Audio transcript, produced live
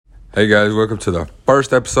Hey guys, welcome to the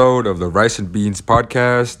first episode of the Rice and Beans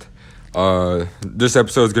podcast. This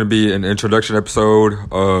episode is going to be an introduction episode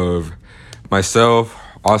of myself,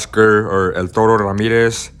 Oscar or El Toro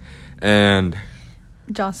Ramirez, and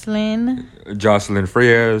Jocelyn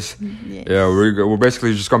Frias. Yes. Yeah, we're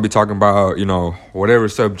basically just going to be talking about, whatever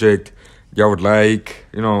subject y'all would like.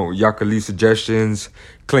 Y'all could leave suggestions.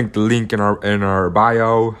 Click the link in our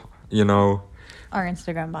bio, Our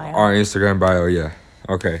Instagram bio. Our Instagram bio, yeah.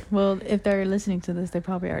 Okay. Well, if they're listening to this, they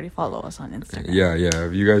probably already follow us on Instagram. Yeah.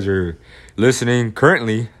 If you guys are listening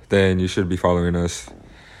currently, then you should be following us.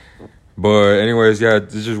 But anyways, yeah,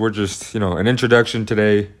 we're just an introduction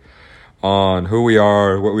today on who we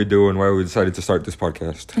are, what we do, and why we decided to start this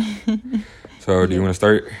podcast. So, do you want to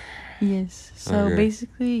start? Yes. So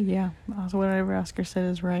basically, yeah, whatever Oscar said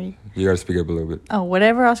is right. You gotta speak up a little bit. Oh,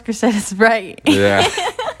 whatever Oscar said is right. Yeah.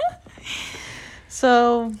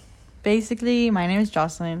 So basically, my name is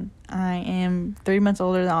Jocelyn. I am 3 months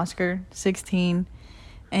older than Oscar, 16.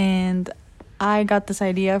 And I got this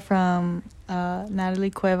idea from Natalie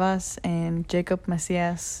Cuevas and Jacob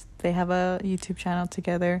Macias. They have a YouTube channel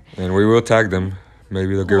together. And we will tag them.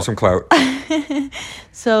 Maybe they'll give us some clout.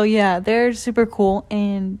 So, yeah, they're super cool.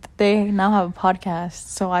 And they now have a podcast.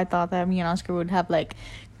 So I thought that me and Oscar would have,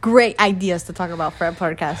 great ideas to talk about for a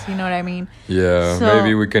podcast. You know what I mean? Yeah, so,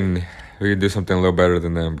 maybe we can do something a little better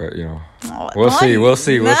than them, but we'll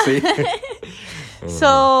see.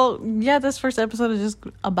 So yeah, this first episode is just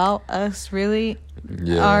about us, really.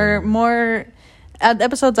 Yeah. Our more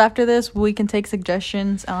episodes after this, we can take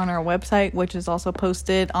suggestions on our website, which is also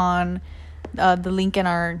posted on the link in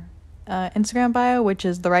our Instagram bio, which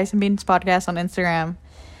is the Rice and Beans podcast on Instagram.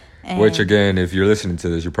 And which again, if you're listening to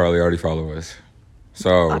this, you probably already follow us.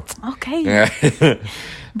 So okay. Yeah.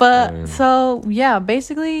 But so yeah,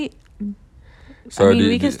 basically. So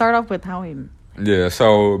we can start off with how we... Yeah,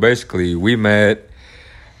 so basically, we met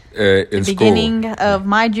in school. Beginning of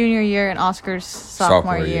my junior year and Oscar's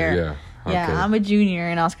sophomore year. Yeah. Okay. Yeah, I'm a junior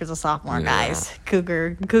and Oscar's a sophomore, guys.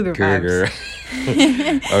 Cougar vibes.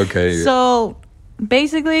 Okay. So,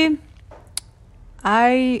 basically,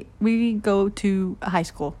 we go to a high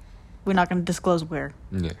school. We're not going to disclose where.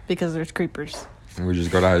 Yeah. Because there's creepers. We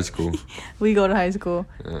just go to high school. We go to high school.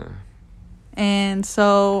 Yeah. And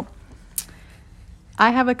so...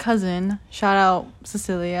 I have a cousin, shout out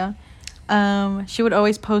Cecilia. She would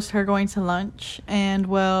always post her going to lunch, and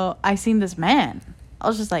I seen this man. I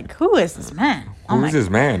was just like, who is this man? Who's this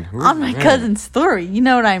man? On my cousin's story, you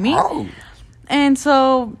know what I mean? Oh. And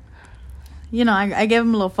so, I gave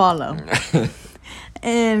him a little follow.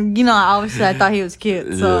 And, obviously I thought he was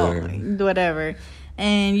cute, so whatever.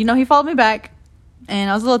 And, he followed me back.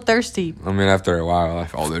 And I was a little thirsty. I mean, after a while, I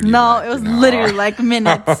followed you. No, back, it was literally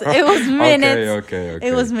minutes. It was minutes. Okay.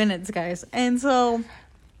 It was minutes, guys. And so,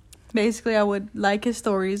 basically, I would like his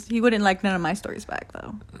stories. He wouldn't like none of my stories back,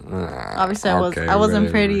 though. Obviously, I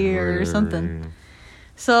wasn't pretty or something.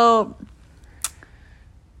 So.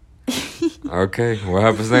 Okay, what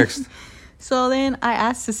happens next? So then I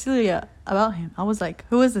asked Cecilia about him. I was like,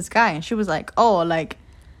 who is this guy? And she was like, oh,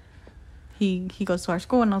 he goes to our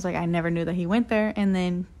school. And I was like, I never knew that he went there. And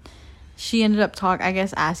then she ended up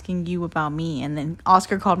asking you about me. And then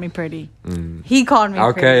Oscar called me pretty. He called me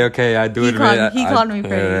pretty. Okay, I do admit. He called me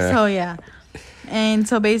pretty. So yeah. And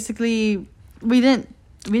so basically we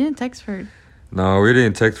didn't text for... No, we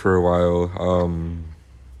didn't text for a while.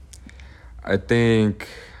 I think...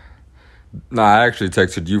 No, I actually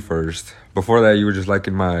texted you first. Before that, you were just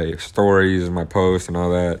liking my stories and my posts and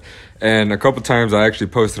all that. And a couple times I actually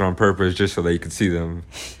posted on purpose just so that you could see them.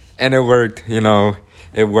 And it worked, It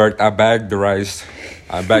worked. I bagged the rice.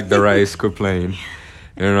 Quit playing.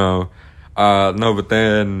 No, but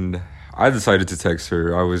then I decided to text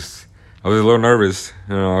her. I was a little nervous.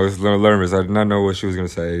 I was a little nervous. I did not know what she was going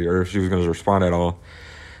to say or if she was going to respond at all.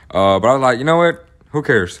 But I was like, you know what? Who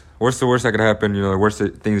cares? What's the worst that could happen? The worst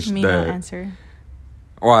things Me that... no answer.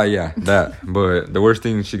 Well, yeah, that. But the worst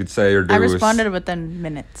thing she could say or do I responded within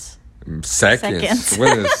minutes. Seconds.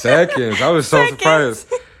 Within seconds. I was so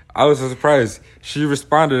surprised. She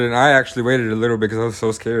responded, and I actually waited a little bit because I was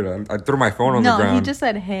so scared. I threw my phone on the ground. No, he just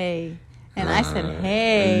said, hey. And I said,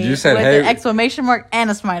 hey. You said, with hey. An exclamation mark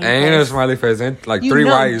and a smiley face. And a smiley face. And three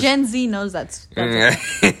Ys. Gen Z knows that's And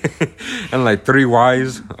 3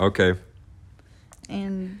 Ys. Okay.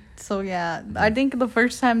 And so, yeah, I think the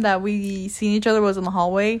first time that we seen each other was in the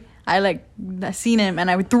hallway. I seen him and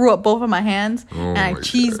I threw up both of my hands and I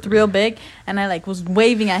cheesed real big and I was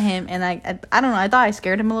waving at him and I don't know, I thought I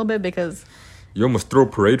scared him a little bit because you almost threw a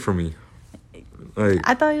parade for me. Like,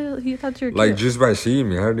 I thought he thought you were like cute. just by seeing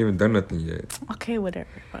me, I hadn't even done nothing yet. Okay, whatever.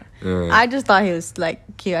 But Yeah. I just thought he was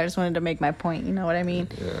like cute. I just wanted to make my point. You know what I mean?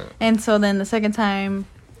 Yeah. And so then the second time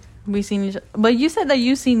we seen each, but you said that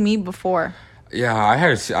you seen me before. Yeah, I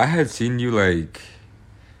had seen you like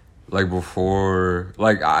before.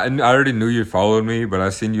 Like I already knew you followed me, but I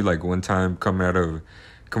seen you like one time coming out of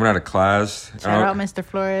class. Shout out, Mr.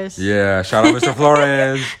 Flores. Yeah, shout out, Mr.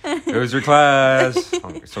 Flores. It was your class.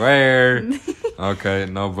 I swear. Okay,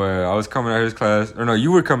 no, but I was coming out of his class. Or no,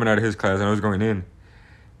 you were coming out of his class, and I was going in.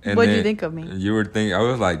 And What'd you think of me? You were thinking. I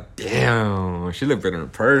was like, damn, she looked better in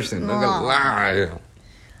person. Not gonna lie.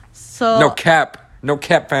 So No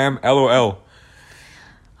cap, fam. LOL.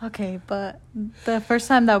 okay, but the first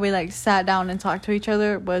time that we like sat down and talked to each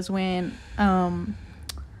other was when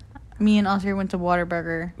me and Oscar went to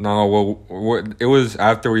Whataburger. No, well, it was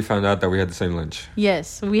after we found out that we had the same lunch.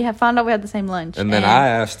 Yes, we had found out we had the same lunch. And then I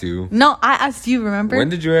asked you. No, I asked you, remember? When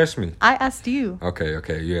did you ask me? I asked you.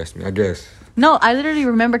 Okay, you asked me, I guess. No, I literally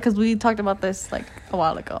remember because we talked about this like a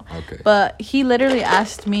while ago. Okay. But he literally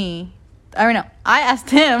asked me, I asked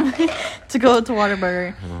him to go to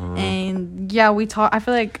Whataburger. And yeah, we talked. I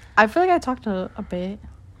feel like I talked a bit.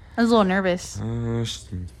 I was a little nervous.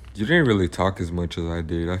 You didn't really talk as much as I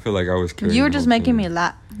did. I feel like I was carrying. You were just making me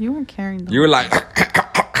laugh. You weren't carrying them. You were like.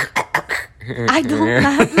 I don't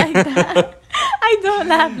laugh like that. I don't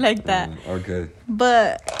laugh like that. Okay.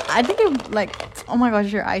 But I think it like, oh my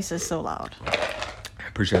gosh, your ice is so loud. I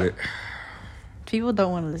appreciate it. People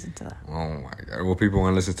don't want to listen to that. Oh my god. Well, people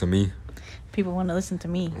want to listen to me. People want to listen to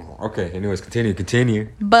me. Okay. Anyways, continue.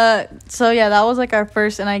 But so yeah, that was like our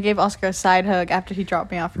first, and I gave Oscar a side hug after he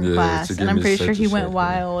dropped me off from class, to give and I'm me pretty such sure a he went side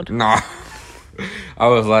wild. hug. Nah. I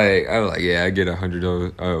was like, yeah, I get 100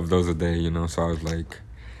 of those a day, you know. So I was like,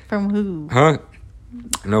 From who? huh?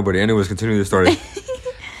 Nobody. Anyways, continue the story.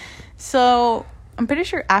 So I'm pretty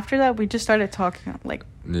sure after that we just started talking. Like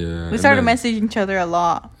Yeah. we started messaging each other a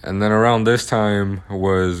lot. And then around this time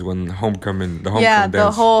was when the homecoming Yeah, the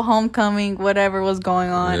dance. whole homecoming, whatever was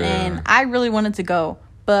going on, Yeah. and I really wanted to go,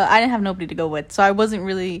 but I didn't have nobody to go with, so I wasn't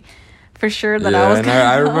really for sure that I was. And gonna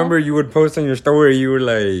I go. remember you would post on your story. You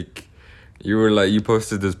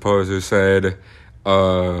posted this post that said,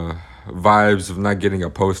 vibes of not getting a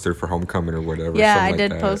poster for homecoming or whatever. Yeah, something I like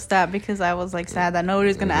did that. post that because I was like sad that nobody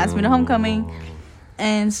was gonna ask me to homecoming,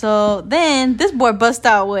 and so then this boy bust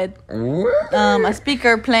out with What? a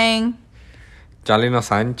speaker playing. Jalino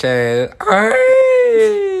Sanchez.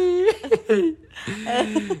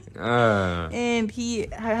 And he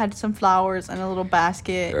had some flowers and a little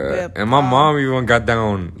basket. With, and my mom even got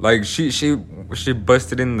down. Like she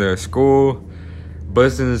busted in the school.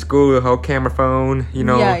 Busted in the school with her camera phone. You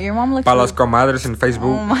know. Yeah, your mom looks. Para las comadres in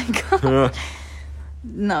Facebook. Oh my god.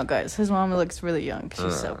 No, guys, his mom looks really young.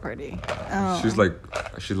 She's so pretty. She's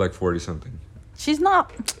like 40 something. She's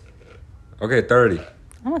not. Okay, 30.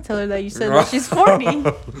 I'm gonna tell her that you said that she's 40.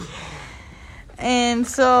 And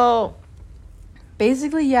so,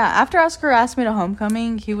 basically, yeah. After Oscar asked me to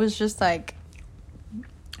homecoming, he was just like,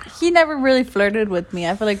 he never really flirted with me.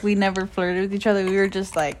 I feel like we never flirted with each other. We were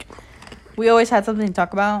just like, we always had something to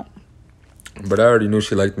talk about. But I already knew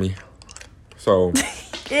she liked me. So.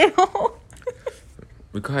 Ew.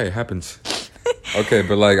 Okay, it happens. Okay,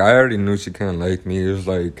 but like I already knew she kind of liked me. It was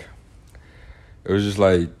just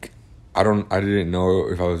like I didn't know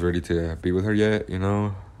if I was ready to be with her yet. You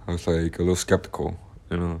know, I was like a little skeptical.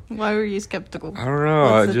 You know. Why were you skeptical? I don't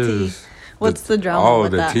know. What's the drama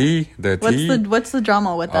with that? The tea. What's the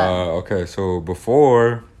drama with that? Okay, so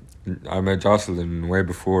before I met Jocelyn, way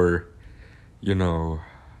before, you know,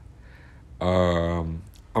 I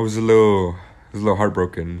was a little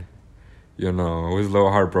heartbroken. You know, I was a little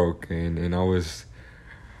heartbroken, and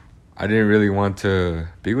I didn't really want to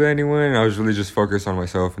be with anyone. I was really just focused on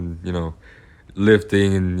myself and, you know,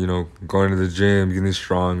 lifting and, you know, going to the gym, getting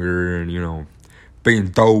stronger and, you know, being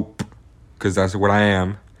dope, because that's what I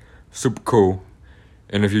am. Super cool.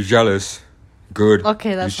 And if you're jealous, good.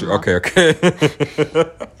 Okay, that's enough. Okay.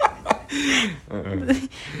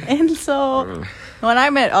 And so when I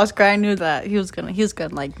met Oscar, I knew that he was gonna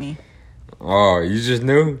like me. Oh, you just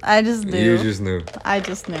knew? I just knew. You just knew. I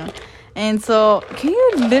just knew. And so, can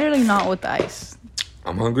you literally not with the ice?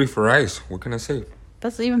 I'm hungry for rice. What can I say?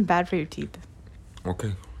 That's even bad for your teeth.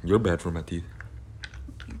 Okay, you're bad for my teeth.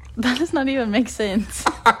 That does not even make sense.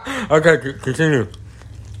 Okay, continue.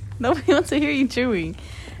 Nobody wants to hear you chewing.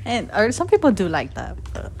 Or some people do like that,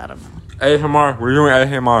 but I don't know. ASMR. We're doing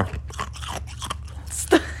ASMR.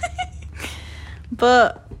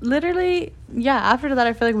 But literally, yeah, after that,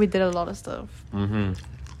 I feel like we did a lot of stuff. Mm-hmm.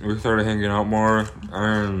 we started hanging out more,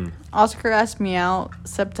 and Oscar asked me out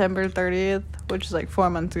September 30th, which is like 4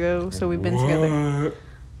 months ago. So we've been together.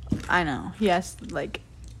 I know. He asked, like,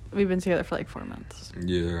 we've been together for like 4 months.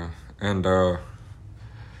 Yeah, and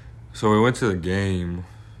so we went to the game.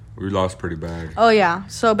 We lost pretty bad. Oh yeah.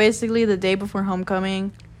 So basically, the day before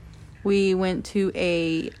homecoming, we went to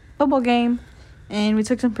a football game, and we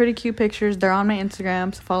took some pretty cute pictures. They're on my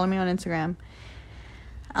Instagram, so follow me on Instagram.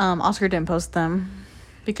 Oscar didn't post them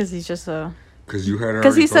because he's just a.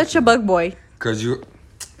 Because he's such a bug boy. Because you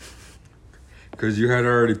had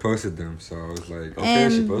already posted them, so I was like, okay,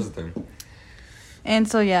 she posted them. And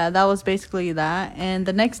so yeah, that was basically that. And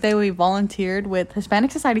the next day, we volunteered with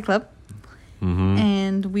Hispanic Society Club. Mm-hmm.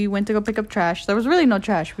 And we went to go pick up trash. There was really no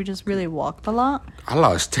trash. We just really walked a lot. I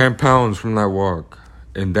lost 10 pounds from that walk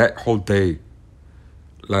in that whole day.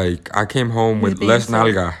 Like, I came home with less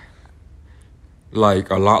nalga.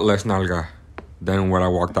 Like, a lot less nalga than what I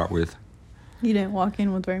walked out with. You didn't walk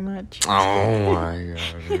in with very much. Oh, my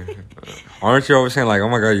God. Aren't you always saying, like, oh,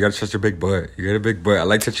 my God, you got to touch your big butt. You got a big butt. I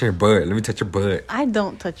like touching your butt. Let me touch your butt. I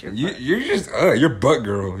don't touch your butt. You're just, you're butt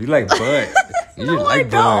girl. You like butt. You no, like I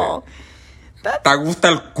don't. butt. Te gusta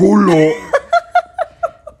el culo.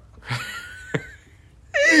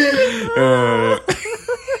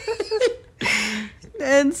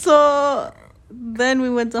 And so then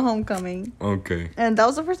we went to homecoming. Okay. And that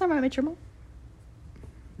was the first time I met your mom.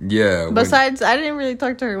 Yeah. Besides, I didn't really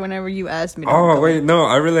talk to her whenever you asked me to. Oh, wait, no.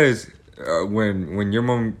 I realized when your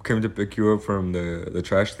mom came to pick you up from the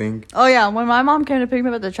trash thing. Oh, yeah. When my mom came to pick me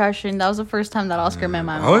up at the trash thing, that was the first time that Oscar met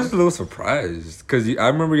my mom. I was a little surprised. Because I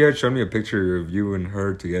remember you had shown me a picture of you and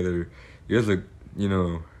her together. You guys look,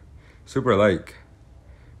 super alike.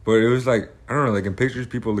 But it was like, I don't know, like in pictures,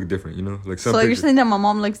 people look different, Like some. So you're saying that my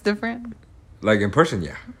mom looks different? Like in person,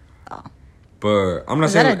 yeah. Oh. But I'm not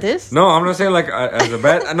Is saying. That a diss? No, I'm not saying like as a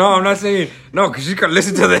bad. No, I'm not saying. No, because you can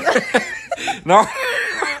listen to that. No.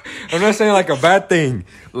 I'm not saying like a bad thing.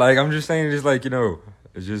 Like, I'm just saying just like,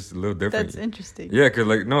 it's just a little different. That's interesting. Yeah,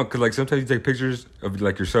 because sometimes you take pictures of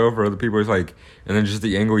like yourself or other people. It's like, and then just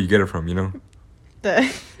the angle you get it from,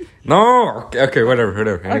 No, okay,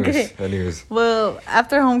 whatever. Anyways. Well,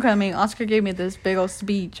 after homecoming, Oscar gave me this big old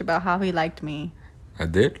speech about how he liked me. I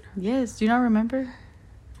did? Yes. Do you not remember?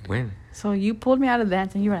 When? So you pulled me out of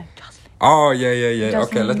dance and you were like, Jocelyn. Oh, yeah.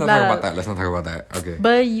 Jocelyn, okay, let's not talk about that. Okay.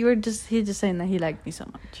 But he's just saying that he liked me so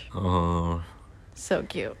much. Oh. So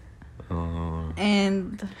cute.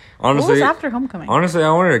 And honestly, what was after homecoming? Honestly,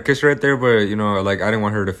 I wanted to kiss her right there, but like I didn't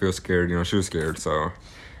want her to feel scared. She was scared, so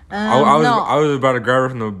I was about to grab her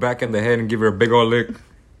from the back of the head and give her a big old lick.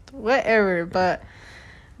 Whatever, but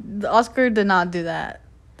Oscar did not do that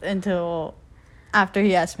until after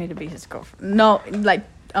he asked me to be his girlfriend. No, like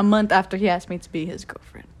a month after he asked me to be his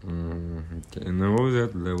girlfriend. Okay. And then what was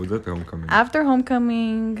that? Was that the homecoming? After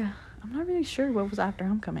homecoming, I'm not really sure what was after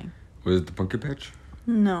homecoming. Was it the pumpkin patch?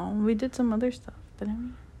 No, we did some other stuff, didn't we?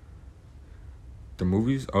 The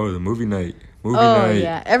movies? Oh, the movie night.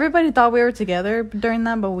 Yeah. Everybody thought we were together during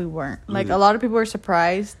that, but we weren't. Like, a lot of people were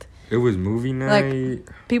surprised. It was movie night. Like,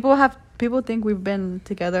 people think we've been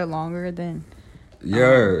together longer than...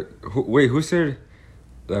 Yeah. Who said...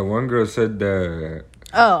 That one girl said that...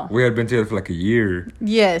 Oh. We had been together for like a year.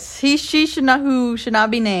 Yes. She should not... Who should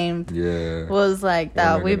not be named. Yeah. Was like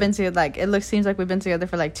that. We've been together... Like, seems like we've been together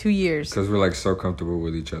for like 2 years. Because we're like so comfortable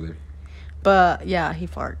with each other. But, yeah, he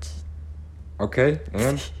farts. Okay,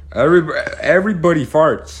 and everybody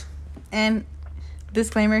farts. And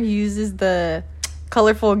disclaimer, he uses the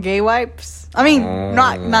colorful gay wipes. I mean,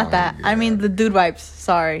 not that. God. I mean the dude wipes.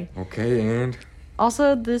 Sorry. Okay, and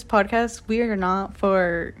also this podcast, we are not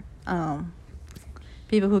for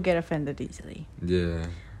people who get offended easily. Yeah,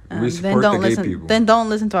 we support the gay people. Then don't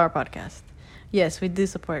listen to our podcast. Yes, we do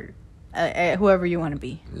support whoever you want to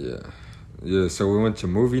be. Yeah. So we went to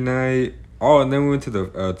movie night. Oh, and then we went to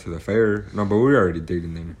the fair. No, but we were already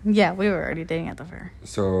dating then. Yeah, we were already dating at the fair.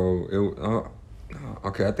 So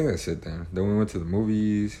okay, I think that's it then. Then we went to the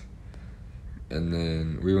movies, and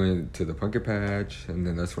then we went to the pumpkin patch, and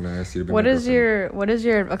then that's when I asked you to be What is your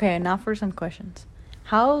okay? Now for some questions.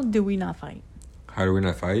 How do we not fight? How do we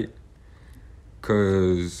not fight?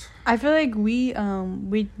 Cause I feel like we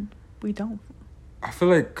don't. I feel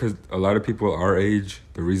like because a lot of people our age,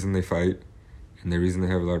 the reason they fight. And the reason they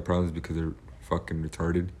have a lot of problems is because they're fucking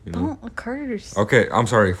retarded, Don't curse. Okay, I'm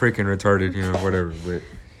sorry, freaking retarded, whatever. But,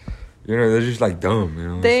 they're just, like,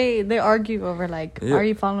 dumb, They argue over, like, are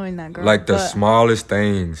you following that girl? Like, the smallest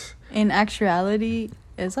things. In actuality,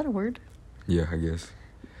 is that a word? Yeah, I guess.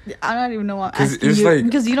 I don't even know why I'm asking it's you. Like,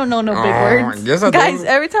 because you don't know no big words. Yes, I Guys, do.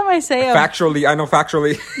 every time I say... Factually, I know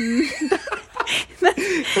factually.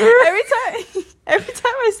 every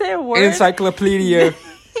time I say a word, Encyclopedia.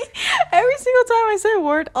 every single time I say a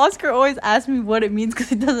word, Oscar always asks me what it means because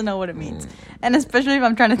he doesn't know what it means. And especially if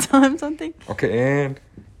I'm trying to tell him something Okay, and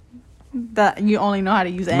that you only know how to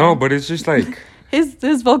use and. no, but it's just like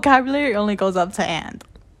his vocabulary only goes up to and.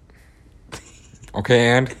 okay,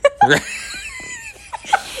 and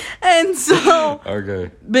And so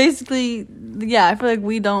okay. basically, yeah, I feel like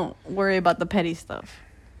we don't worry about the petty stuff.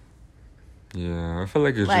 Yeah, I feel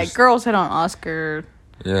like it's Like just girls hit on Oscar.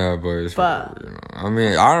 yeah, but it's But- you know, I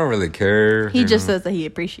mean, I don't really care. He you just know. says that he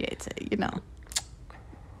appreciates it, you know.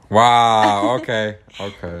 Wow. Okay.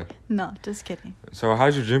 Okay. No, just kidding. So,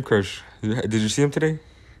 how's your gym crush? Did you see him today?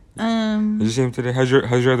 Did you see him today? How's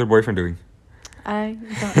your other boyfriend doing? I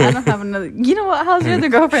don't have another. You know what? How's your other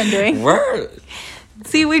girlfriend doing? What?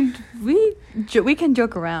 See, we can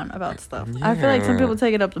joke around about stuff. I feel like some Yeah. people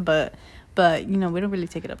take it up the butt, but you know we don't really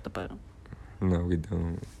take it up the butt. No, we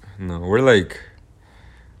don't. No, we're like,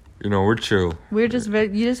 you know, we're chill. We're just very.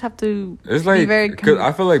 You just have to. It's be like, very. cause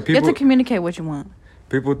I feel like You have people to communicate what you want.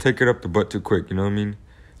 people take it up the butt too quick. You know what I mean?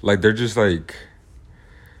 Like they're just like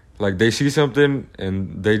they see something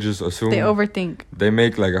and they just assume. They overthink. They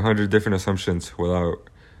make like 100 different assumptions without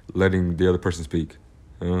letting the other person speak.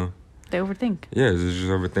 You know? They overthink. Yeah, it's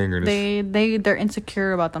just overthinking. They're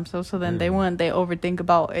insecure about themselves, so then they overthink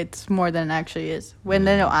about it's more than it actually is when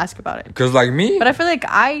they don't ask about it. Cause like me, But I feel like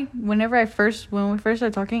when we first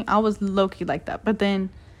started talking, I was low key like that. But then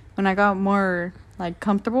when I got more like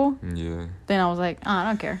comfortable, yeah, then I was like, oh, I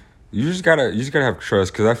don't care. you just gotta have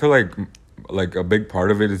trust. Cause I feel like a big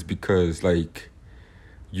part of it is because like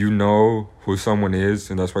you know who someone is,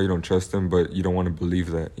 and that's why you don't trust them, but you don't want to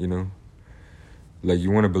believe that. You know. Like,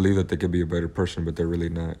 you want to believe that they could be a better person, but they're really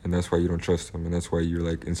not. And that's why you don't trust them. And that's why you're,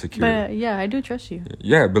 like, insecure. But, yeah, I do trust you.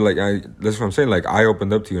 Yeah, but, like, that's what I'm saying. Like, I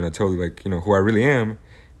opened up to you and I told you, like, you know, who I really am.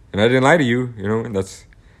 And I didn't lie to you, you know. And that's,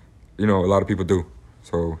 you know, a lot of people do.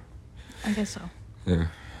 So. I guess so. Yeah.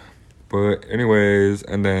 But, anyways,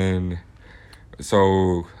 and then.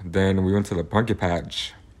 So, then we went to the pumpkin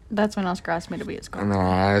patch. That's when Oscar asked me to be his And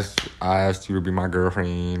girlfriend. I asked you to be my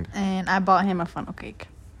girlfriend. And I bought him a funnel cake.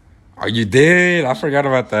 Oh, you did? I forgot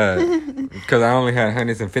about that. Because I only had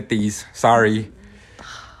 100s and 50s. Sorry.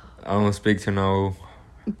 I don't speak to no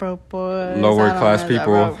Broke boys. lower I don't class know that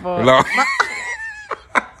people. broke boy.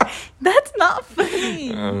 That's not funny.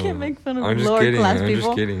 You can't make fun of lower class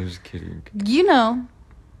people. I'm just kidding. You know,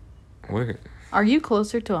 What? are you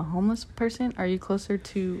closer to a homeless person? Or are you closer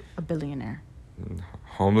to a billionaire?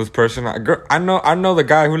 Homeless person? I know the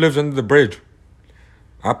guy who lives under the bridge.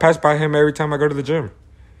 I pass by him every time I go to the gym.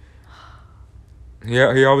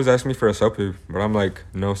 Yeah, he always asks me for a selfie, but I'm like,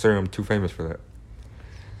 no, sir, I'm too famous for that.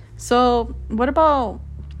 So, what about...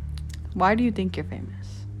 Why do you think you're famous?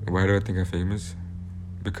 Why do I think I'm famous?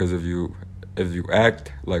 Because if you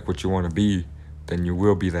act like what you want to be, then you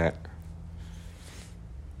will be that.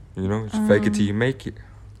 You know, just fake it till you make it.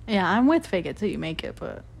 Yeah, I'm with fake it till you make it,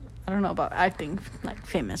 but I don't know about acting like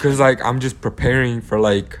famous. Because, like, I'm just preparing for,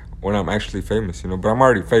 like, when I'm actually famous, you know? But I'm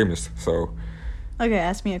already famous, so... Okay,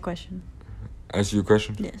 ask me a question. Ask you a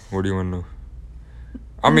question? Yes. What do you want to know?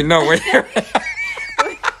 I mean, no, wait.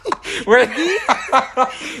 Wait.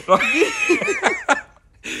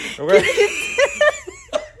 Wait.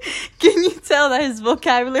 Can you tell that his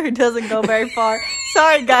vocabulary doesn't go very far?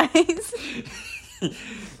 Sorry, guys.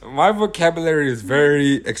 My vocabulary is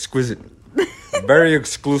very exquisite. Very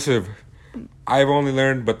exclusive. I've only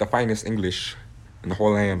learned but the finest English in the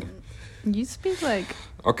whole land. You speak like...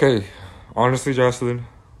 Okay, honestly, Jocelyn,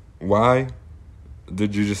 why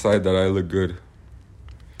did you decide that I look good?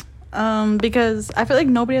 Because I feel like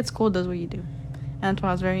nobody at school does what you do. And that's why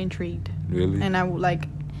I was very intrigued. Really? And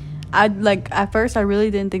at first I really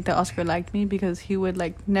didn't think that Oscar liked me because he would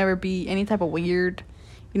like never be any type of weird.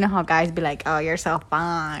 You know how guys be like, oh, you're so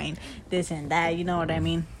fine, this and that, you know what I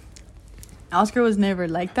mean? Oscar was never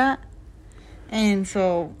like that. And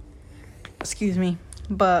so, excuse me,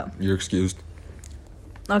 but... You're excused.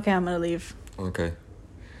 Okay, I'm gonna leave. Okay.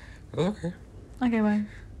 That's okay. Okay, bye.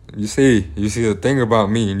 You see the thing about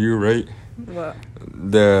me and you, right? What?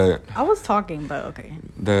 I was talking, but okay.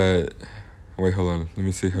 Wait, hold on. Let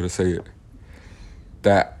me see how to say it.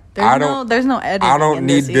 There's no editing. I don't in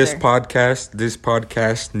need this podcast. This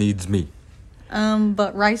podcast needs me.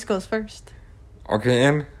 But rice goes first. Okay,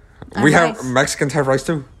 and And we rice. have Mexicans have rice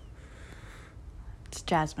too. It's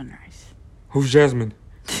jasmine rice. Who's Jasmine?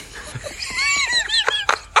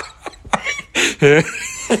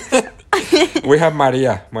 We have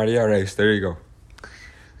Maria rice. There you go.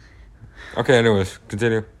 Okay, anyways,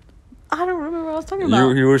 continue. I don't remember what I was talking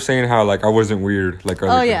about? You were saying how like I wasn't weird like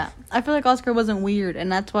other Oh things. yeah, I feel like Oscar wasn't weird,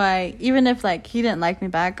 and that's why even if like he didn't like me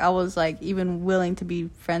back, I was like even willing to be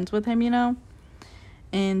friends with him, you know.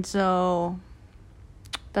 And so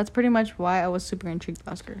that's pretty much why I was super intrigued with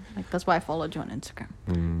Oscar. Like that's why I followed you on Instagram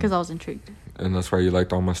because I was intrigued. And that's why you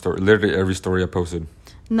liked all my story, literally every story I posted.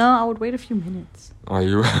 No, I would wait a few minutes. Oh,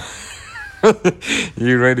 you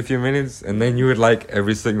you'd wait a few minutes and then you would like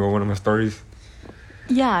every single one of my stories.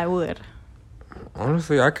 Yeah, I would.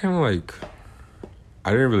 Honestly, I kind of like.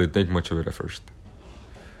 I didn't really think much of it at first.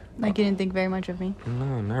 Like you didn't think very much of me.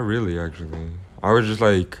 No, not really. Actually, I was just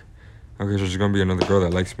like, okay, so there's gonna be another girl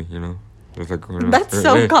that likes me, you know. It's like, you know, That's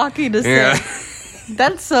so cocky to say. Yeah.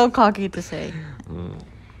 That's so cocky to say.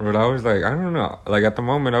 But I was like, I don't know. Like at the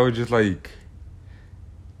moment, I was just like,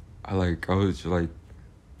 I was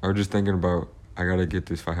just thinking about I gotta get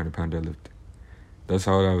this 500-pound deadlift. That's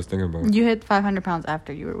how I was thinking about. You hit 500 pounds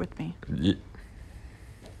after you were with me. Yeah.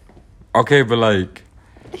 Okay, but like,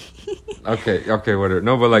 okay, whatever.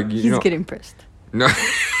 No, but like, He's getting pressed. No,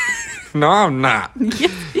 no, I'm not.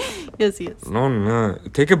 Yes, he is. No, I'm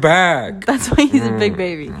not. Take it back. That's why he's a big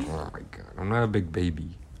baby. Oh my god, I'm not a big baby.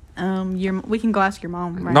 We can go ask your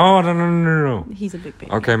mom. Right? No. He's a big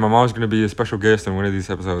baby. Okay, my mom's gonna be a special guest in one of these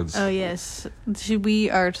episodes. Oh yes, we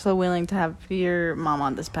are so willing to have your mom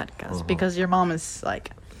on this podcast because your mom is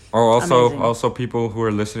like. Oh, amazing. also, people who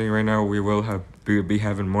are listening right now, we will be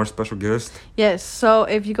having more special guests. Yes, so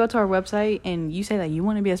if you go to our website and you say that you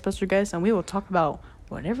want to be a special guest, and we will talk about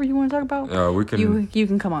whatever you want to talk about. We can. You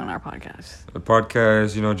can come on our podcast. A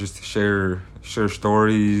podcast, you know, just to share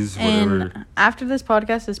stories, whatever. And after this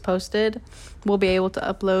podcast is posted, we'll be able to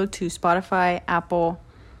upload to Spotify, Apple,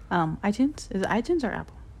 iTunes. Is it iTunes or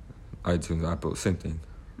Apple? iTunes, Apple, same thing.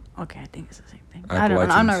 Okay, I think it's the same thing. Apple, I don't know.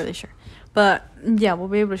 iTunes. I'm not really sure. But yeah, we'll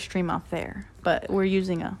be able to stream off there. But we're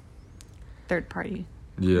using a third party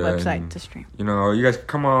website to stream. You know, you guys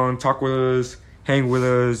come on, talk with us, hang with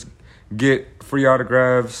us, get free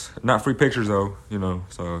autographs. Not free pictures though, you know,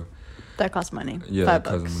 so That costs money. yeah, that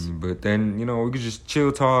costs money. But then, you know, we could just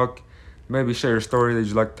chill talk, maybe share a story that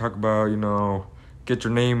you'd like to talk about, you know, get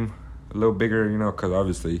your name a little bigger, you know, because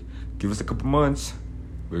obviously, give us a couple months,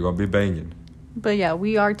 we're going to be banging. But yeah,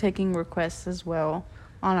 we are taking requests as well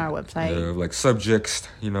on our website. Yeah, like subjects,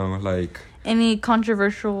 you know, like... Any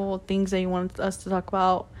controversial things that you want us to talk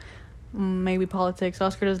about, maybe politics.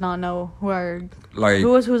 Oscar does not know who's our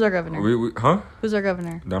governor. Who's our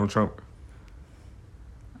governor? Donald Trump.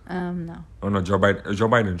 No. Oh no, Joe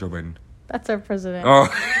Biden. That's our president. Oh.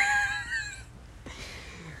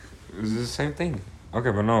 It's the same thing.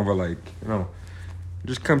 Okay, but like, you know,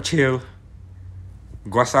 just come chill.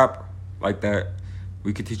 WhatsApp, like that.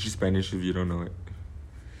 We could teach you Spanish if you don't know it.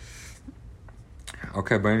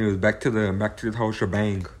 Okay, but anyways, back to the whole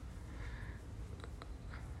shebang.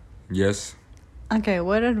 Yes. Okay,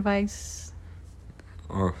 what advice?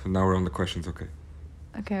 Oh, now we're on the questions. Okay.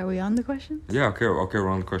 Okay, are we on the questions? Yeah. Okay. We're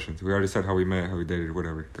on the questions. We already said how we met, how we dated,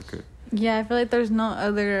 whatever. Okay. Yeah, I feel like there's no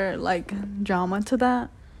other like drama to that.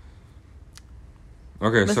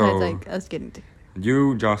 Okay, besides, so like us getting to.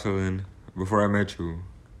 You, Jocelyn, before I met you,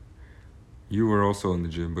 you were also in the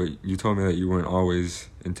gym, but you told me that you weren't always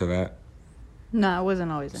into that. No, I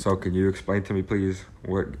wasn't always into So can you explain to me, please,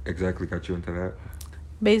 what exactly got you into that?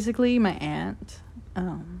 Basically, my aunt.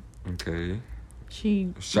 Okay.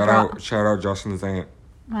 She Shout out Jocelyn's aunt.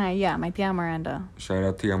 My tia Miranda. Shout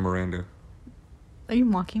out Tia Miranda. Are you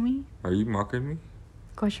mocking me? Are you mocking me?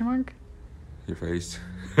 Question mark? Your face.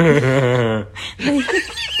 You're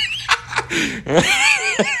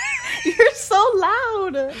so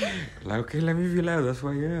loud. Okay, let me be loud. That's who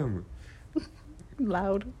I am.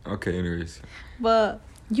 Loud. Okay, anyways. But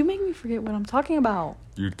you make me forget what I'm talking about.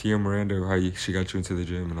 Your Tia Miranda, she got you into the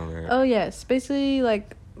gym and all that. Oh, yes. Basically,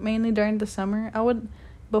 like, mainly during the summer.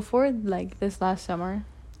 Before, like, this last summer,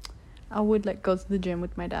 I would, like, go to the gym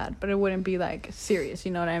with my dad. But it wouldn't be, like, serious,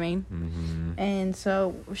 you know what I mean? Mm-hmm. And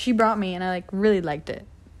so she brought me, and I, like, really liked it.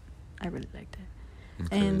 I really liked it.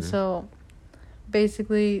 Okay. And so,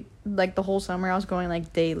 basically, like, the whole summer, I was going,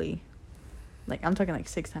 like, daily. Like, I'm talking, like,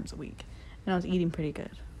 6 times a week. And I was eating pretty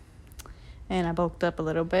good. And I bulked up a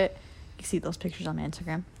little bit. You see those pictures on my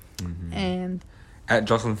Instagram. Mm-hmm. And... At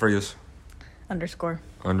Jocelyn Frias. _.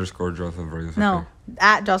 Jocelyn Frias. No. Okay.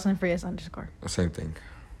 At Jocelyn Frias _ Same thing.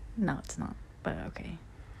 No, it's not. But okay.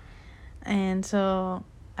 And so,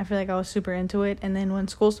 I feel like I was super into it. And then when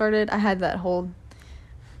school started, I had that whole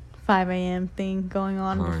 5 a.m. thing going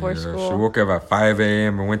on before school. She woke up at 5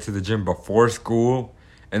 a.m. and went to the gym before school.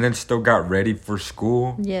 And then still got ready for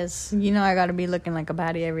school. Yes. You know I gotta be looking like a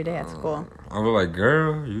baddie every day at school. I was like,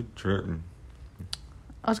 girl, you tripping.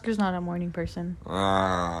 Oscar's not a morning person.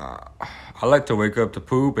 I like to wake up to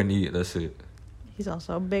poop and eat. That's it. He's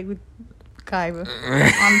also a big guy.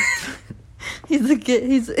 He's a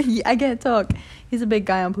kid. I can't talk. He's a big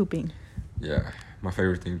guy on pooping. Yeah, my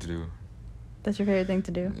favorite thing to do. That's your favorite thing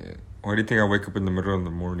to do? Yeah. Why do you think I wake up in the middle of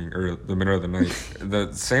the morning or the middle of the night?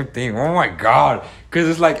 The same thing. Oh my god! Because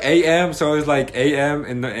it's like a.m. So it's like a.m.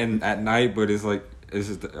 in at night, but it's like it's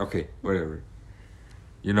just okay. Whatever.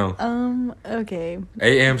 You know. Okay.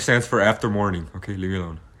 A.m. stands for after morning. Okay, leave me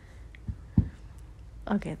alone.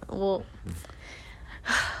 Okay. Well.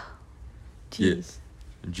 Jeez.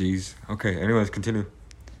 Yeah. Jeez. Okay. Anyways, continue.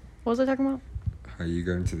 What was I talking about? How you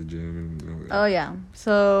got into the gym and. Oh yeah.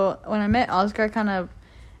 So when I met Oscar, kind of.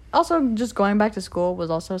 Also, just going back to school was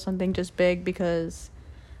also something just big because,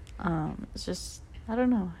 it's just I don't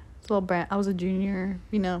know. It's a little brand. I was a junior,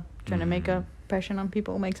 trying to make a impression on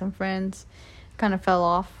people, make some friends. Kind of fell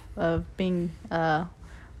off of being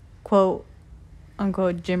quote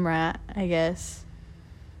unquote gym rat, I guess.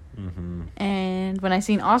 Mm-hmm. And when I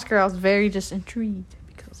seen Oscar, I was very just intrigued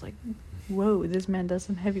because like, whoa, this man does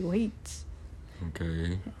some heavy weights.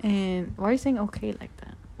 Okay. And why are you saying okay like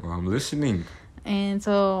that? Well, I'm listening. And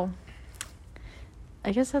so,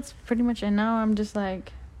 I guess that's pretty much it. Now I'm just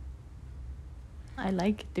like, I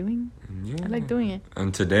like doing it.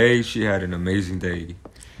 And today she had an amazing day.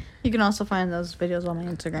 You can also find those videos on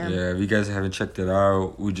my Instagram. Yeah, if you guys haven't checked it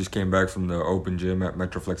out, we just came back from the open gym at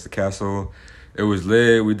Metroflex the Castle. It was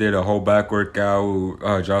lit. We did a whole back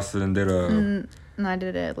workout. Jocelyn did and I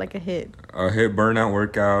did it like a hit burnout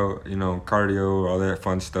workout, cardio, all that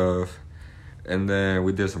fun stuff. And then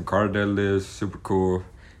we did some car deadlifts, super cool.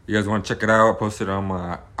 You guys want to check it out? I posted it on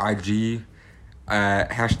my IG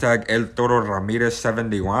at hashtag El Toro Ramirez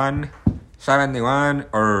 71,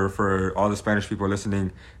 or for all the Spanish people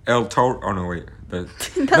listening, El Toro. Oh no, wait, that's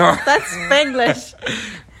Spanglish.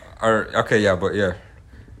 But yeah,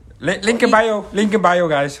 link in bio,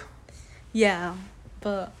 guys. Yeah,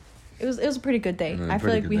 but it was a pretty good day. I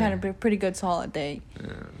feel like we had a pretty good solid day.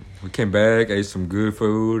 Yeah. We came back, ate some good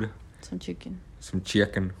food. Some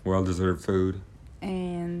chicken, well-deserved food.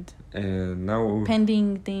 And now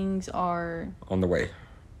pending things are on the way.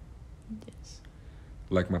 Yes.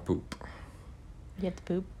 Like my poop. You have to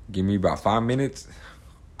poop? Give me about 5 minutes.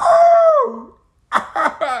 Oh!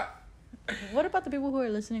 What about the people who are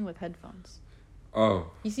listening with headphones?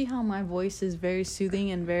 Oh. You see how my voice is very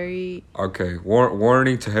soothing and very... Okay.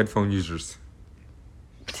 Warning to headphone users.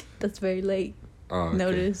 That's very late. Oh, okay.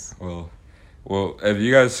 Notice. Well, if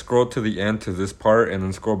you guys scroll to the end to this part and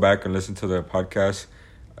then scroll back and listen to the podcast,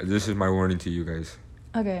 this is my warning to you guys.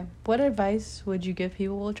 Okay. What advice would you give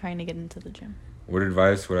people trying to get into the gym? What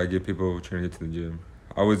advice would I give people trying to get to the gym?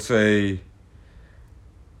 I would say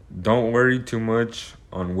don't worry too much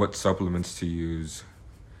on what supplements to use.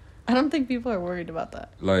 I don't think people are worried about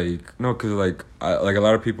that. No, because, a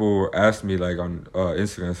lot of people ask me, on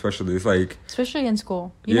Instagram, especially. It's especially in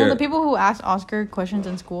school. You know, the people who ask Oscar questions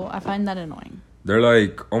in school, I find that annoying. They're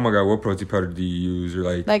like, oh, my God, what protein powder do you use? Or,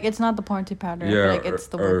 it's not the protein powder. Yeah, it's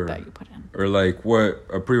the work that you put in. Or, what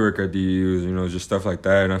a pre-workout do you use? Just stuff like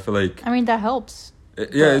that. And I feel like... I mean, that helps. I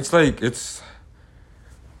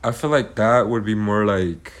feel like that would be more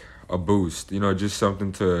like a boost. Just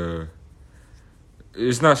something to...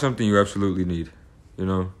 It's not something you absolutely need,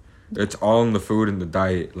 It's all in the food and the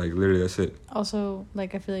diet. Literally, that's it. Also, I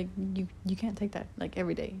feel like you can't take that,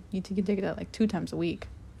 every day. You can take that, 2 times a week.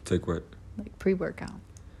 Take what? Pre-workout.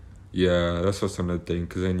 Yeah, that's also another thing.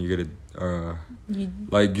 Because then you get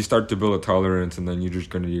you start to build a tolerance, and then you're just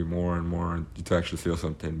going to need more and more to actually feel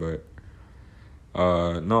something. But,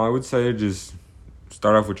 no, I would say just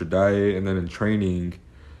start off with your diet, and then in training,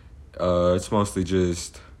 it's mostly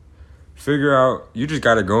just... figure out, you just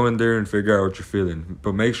got to go in there and figure out what you're feeling.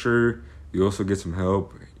 But make sure you also get some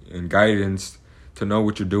help and guidance to know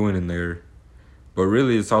what you're doing in there. But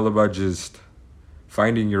really, it's all about just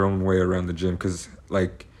finding your own way around the gym. Because,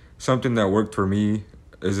 something that worked for me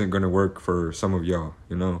isn't going to work for some of y'all,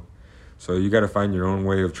 So you got to find your own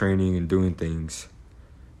way of training and doing things.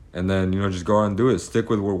 And then, just go out and do it. Stick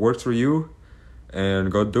with what works for you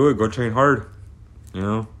and go do it. Go train hard,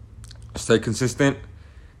 Stay consistent.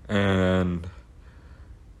 And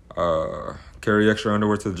carry extra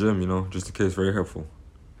underwear to the gym, just in case. Very helpful.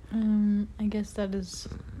 I guess that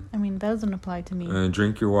doesn't apply to me. And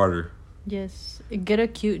drink your water. Yes. Get a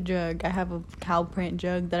cute jug. I have a cow print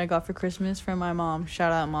jug that I got for Christmas from my mom.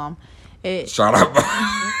 Shout out, Mom. Shout out.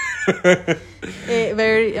 It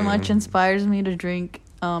very much inspires me to drink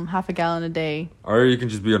half a gallon a day. Or you can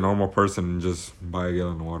just be a normal person and just buy a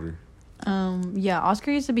gallon of water. Yeah,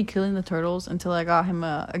 Oscar used to be killing the turtles until I got him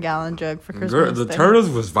a gallon jug for Christmas. Girl, the turtles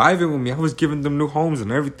was vibing with me. I was giving them new homes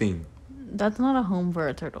and everything. That's not a home for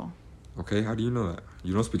a turtle. Okay, how do you know that?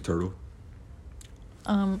 You don't speak turtle.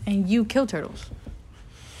 And you kill turtles.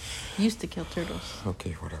 Used to kill turtles.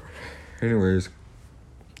 Okay, whatever. Anyways.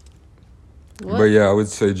 What? But yeah, I would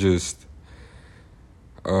say just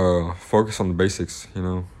focus on the basics, you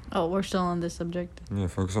know. Oh, we're still on this subject. Yeah,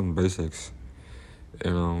 focus on the basics.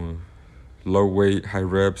 You know, low weight, high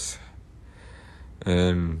reps,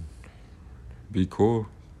 and be cool.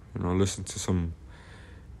 You know, listen to some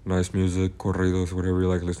nice music, corridos, whatever you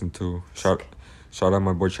like listen to. Shout out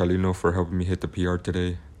my boy Chalino for helping me hit the PR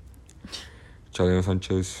today. Chalino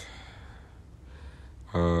Sanchez.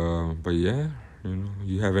 But yeah, you know,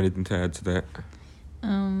 you have anything to add to that?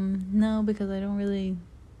 No, because I don't really.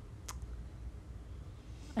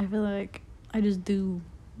 I feel like I just do.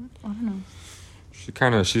 I don't know.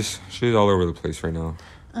 She's all over the place right now.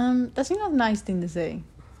 That's not a nice thing to say.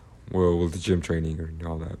 Well, with the gym training and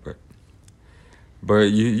all that, but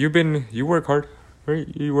you work hard, right?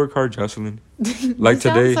 You work hard, Jocelyn. Like You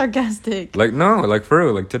today, sound sarcastic. like no, like for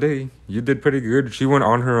real, like today, you did pretty good. She went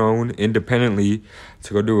on her own independently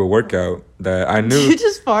to go do a workout that I knew. Did you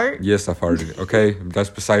just fart? Yes, I farted. Okay,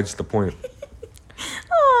 that's besides the point.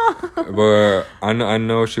 But I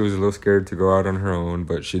know she was a little scared to go out on her own,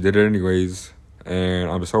 but she did it anyways,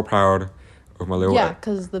 and I'm so proud of my little. Yeah,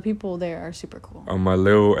 because the people there are super cool. On my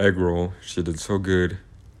little egg roll, she did so good.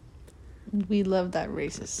 We love that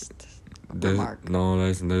racist remark. No,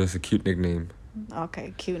 that's a cute nickname.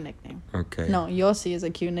 Okay, cute nickname. Okay. No, Yossi is a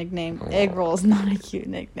cute nickname. Oh. Egg roll is not a cute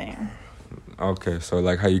nickname. Okay, so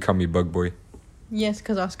like how you call me Bug Boy. Yes,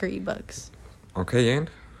 because Oscar eat bugs. Okay, and?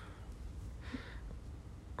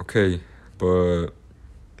 Okay, but...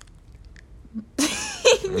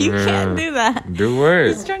 You can't do that. Do what?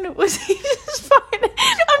 He's trying to... Was he just fine?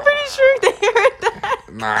 I'm pretty sure they heard that.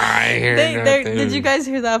 Nah, I hear nothing. Did you guys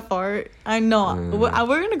hear that fart? I know. We're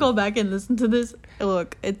going to go back and listen to this.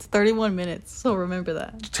 Look, it's 31 minutes, so remember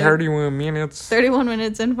that. 31 minutes? 31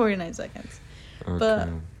 minutes and 49 seconds. Okay. But,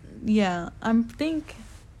 yeah, I think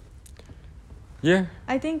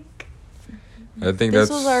this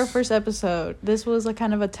was our first episode. This was a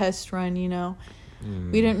kind of a test run, you know.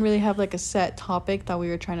 We didn't really have like a set topic that we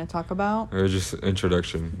were trying to talk about. It was just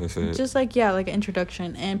introduction. That's it. Just like an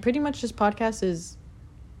introduction. And pretty much this podcast is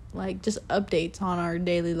like just updates on our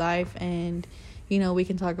daily life, and you know, we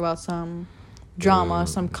can talk about some drama,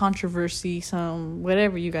 some controversy, some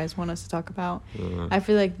whatever you guys want us to talk about. I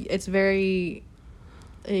feel like it's very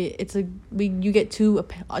you get two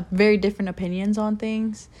very different opinions on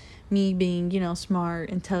things. Me being, you know,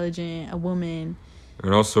 smart, intelligent, a woman.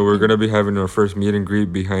 And also, we're going to be having our first meet and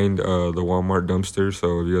greet behind the Walmart dumpster.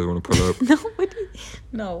 So if you guys want to pull up.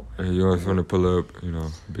 No. If you guys want to pull up, you know,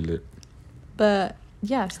 be lit. But,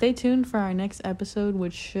 yeah, stay tuned for our next episode,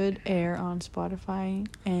 which should air on Spotify.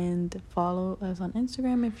 And follow us on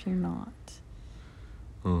Instagram if you're not.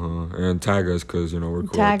 And tag us because, you know, we're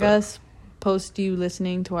cool. Tag us, post you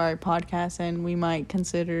listening to our podcast, and we might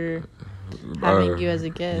consider having you as a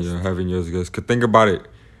guest. Yeah, having you as a guest. Cause think about it.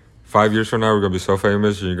 5 years from now, we're going to be so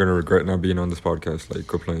famous, and you're going to regret not being on this podcast. Like,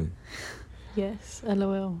 quit playing. Yes,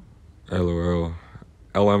 LOL. LOL.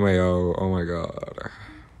 LMAO. Oh, my God.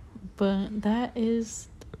 But that is...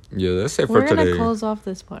 Yeah, that's it for today. We're going to close off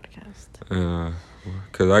this podcast. Yeah.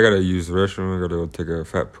 Because I got to use the restroom. I got to go take a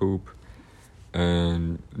fat poop.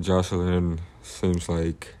 And Jocelyn seems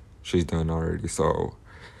like she's done already, so...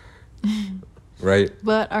 Right?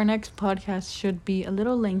 But our next podcast should be a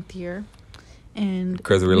little lengthier. And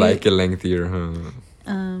because we like it lengthier, huh?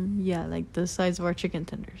 Yeah, like the size of our chicken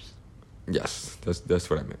tenders. Yes, that's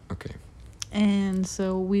what I meant. Okay. And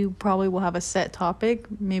so we probably will have a set topic,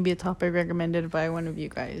 maybe a topic recommended by one of you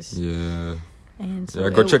guys. Yeah. And so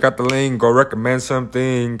go check out the link. Go recommend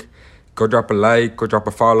something. Go drop a like. Go drop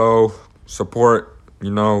a follow. Support.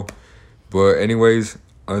 You know. But anyways,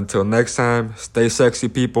 until next time, stay sexy,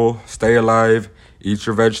 people. Stay alive. Eat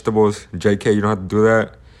your vegetables. JK, you don't have to do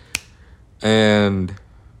that. And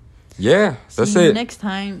yeah, that's See you it. Next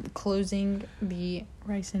time, closing the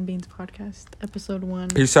Rice and Beans podcast, episode 1.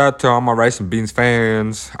 Peace out to all my Rice and Beans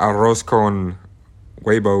fans. Arroz con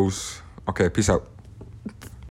huevos. Okay, peace out.